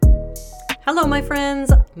Hello, my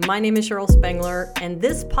friends. My name is Cheryl Spengler, and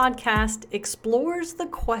this podcast explores the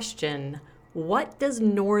question, what does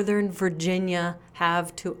Northern Virginia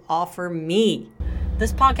have to offer me?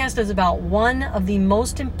 This podcast is about one of the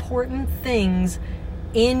most important things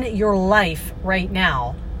in your life right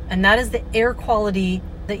now, and that is the air quality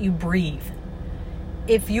that you breathe.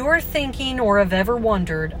 If you are thinking or have ever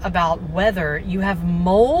wondered about whether you have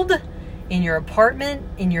mold in your apartment,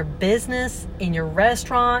 in your business, in your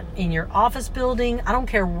restaurant, in your office building, I don't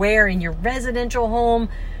care where, in your residential home,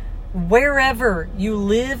 wherever you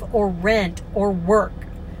live or rent or work,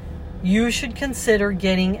 you should consider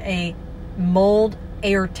getting a mold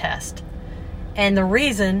air test. And the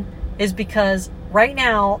reason is because right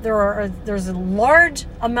now there's a large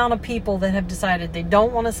amount of people that have decided they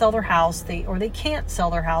don't want to sell their house, or they can't sell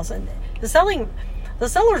their house, and the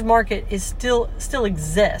seller's market is still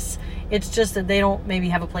exists. It's just that they don't maybe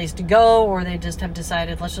have a place to go, or they just have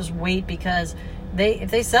decided, let's just wait, because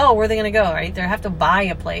if they sell, where are they going to go, right? They have to buy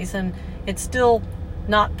a place, and it's still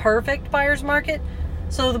not perfect buyer's market.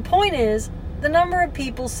 So the point is, the number of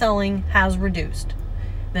people selling has reduced.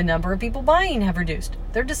 The number of people buying have reduced.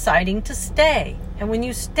 They're deciding to stay. And when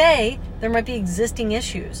you stay, there might be existing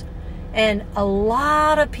issues. And a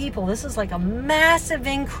lot of people, this is like a massive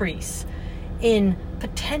increase in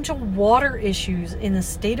potential water issues in the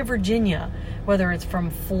state of Virginia, whether it's from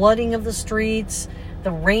flooding of the streets,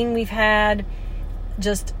 the rain we've had,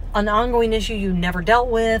 just an ongoing issue you never dealt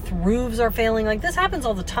with, roofs are failing. Like, this happens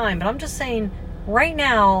all the time, but I'm just saying right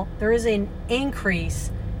now there is an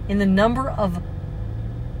increase in the number of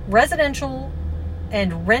residential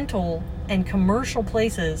and rental and commercial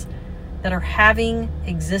places that are having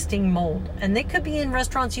existing mold. And they could be in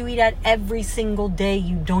restaurants you eat at every single day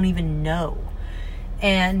you don't even know.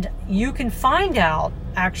 And you can find out,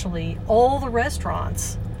 actually, all the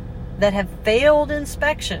restaurants that have failed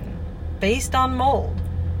inspection based on mold.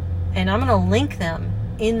 And I'm going to link them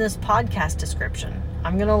in this podcast description.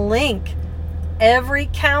 I'm going to link every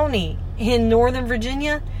county in Northern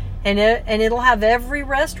Virginia, and it'll have every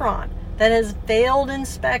restaurant that has failed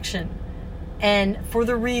inspection and for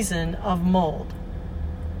the reason of mold.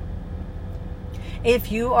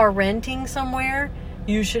 If you are renting somewhere,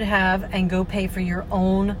 you should have and go pay for your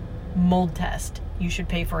own mold test. You should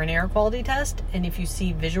pay for an air quality test, and if you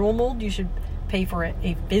see visual mold, you should pay for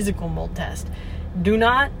a physical mold test. Do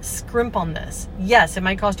not scrimp on this. Yes, it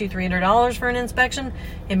might cost you $300 for an inspection.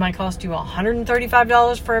 It might cost you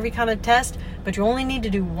 $135 for every kind of test, but you only need to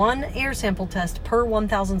do one air sample test per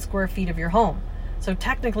 1,000 square feet of your home. So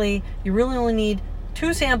technically, you really only need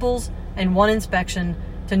 2 samples and 1 inspection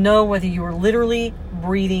to know whether you are literally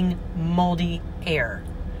breathing moldy air.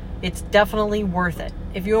 It's definitely worth it.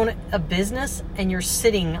 If you own a business and you're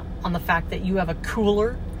sitting on the fact that you have a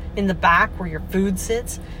cooler in the back where your food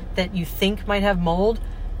sits that you think might have mold,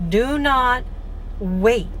 do not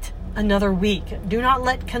wait another week. Do not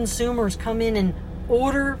let consumers come in and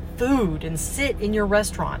order food and sit in your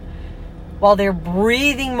restaurant while they're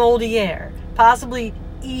breathing moldy air, possibly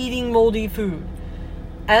eating moldy food.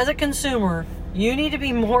 As a consumer, you need to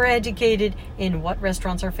be more educated in what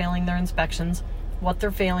restaurants are failing their inspections, what they're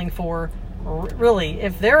failing for. Really,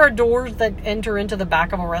 if there are doors that enter into the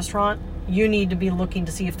back of a restaurant, you need to be looking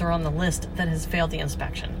to see if they're on the list that has failed the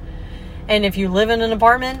inspection. And if you live in an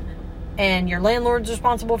apartment and your landlord's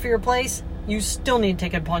responsible for your place, you still need to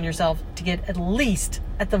take it upon yourself to get at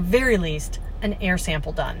the very least, an air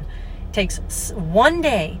sample done. It takes 1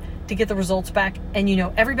 day to get the results back, and you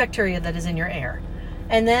know every bacteria that is in your air.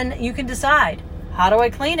 And then you can decide, how do I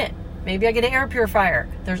clean it? Maybe I get an air purifier.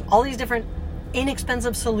 There's all these different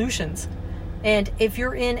inexpensive solutions. And if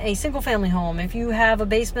you're in a single family home, if you have a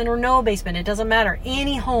basement or no basement, it doesn't matter.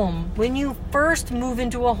 Any home, when you first move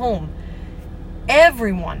into a home,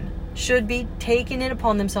 everyone should be taking it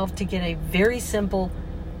upon themselves to get a very simple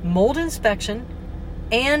mold inspection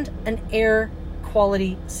and an air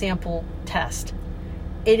quality sample test.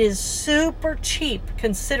 It is super cheap,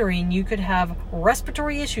 considering you could have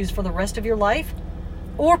respiratory issues for the rest of your life,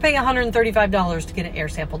 or pay $135 to get an air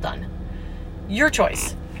sample done. Your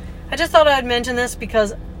choice. I just thought I'd mention this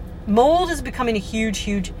because mold is becoming a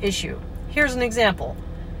huge issue. Here's an example.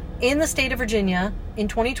 In the state of Virginia, in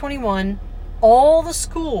 2021, all the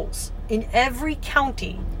schools in every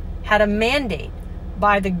county had a mandate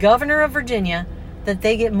by the governor of Virginia that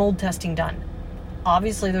they get mold testing done.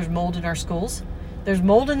 Obviously, there's mold in our schools. There's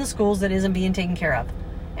mold in the schools that isn't being taken care of.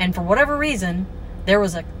 And for whatever reason, there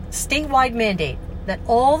was a statewide mandate that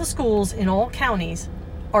all the schools in all counties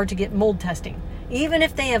are to get mold testing, even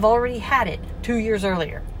if they have already had it 2 years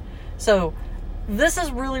earlier. So this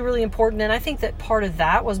is really, really important. And I think that part of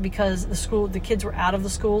that was because the kids were out of the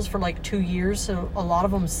schools for like 2 years. So a lot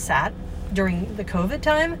of them sat during the COVID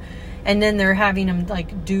time, and then they're having them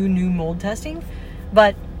like do new mold testing.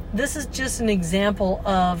 But this is just an example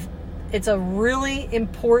of, it's a really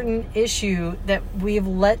important issue that we've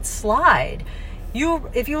let slide.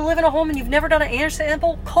 If you live in a home and you've never done an air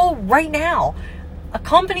sample, call right now. A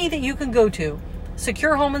company that you can go to,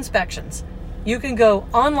 Secure Home Inspections. You can go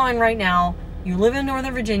online right now. You live in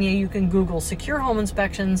Northern Virginia, you can Google Secure Home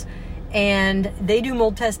Inspections, and they do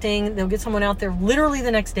mold testing. They'll get someone out there literally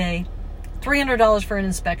the next day, $300 for an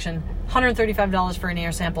inspection, $135 for an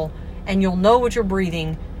air sample, and you'll know what you're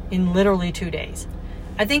breathing in literally 2 days.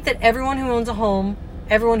 I think that everyone who owns a home,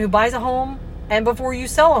 everyone who buys a home, and before you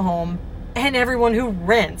sell a home, and everyone who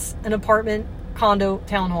rents an apartment, condo,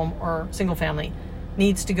 townhome, or single family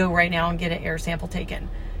needs to go right now and get an air sample taken.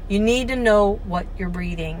 You need to know what you're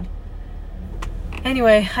breathing.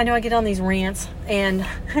 Anyway, I know I get on these rants, and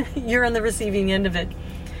you're on the receiving end of it.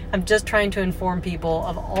 I'm just trying to inform people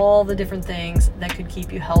of all the different things that could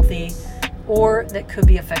keep you healthy or that could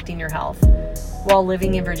be affecting your health while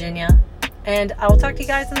living in Virginia. And I will talk to you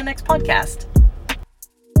guys in the next podcast.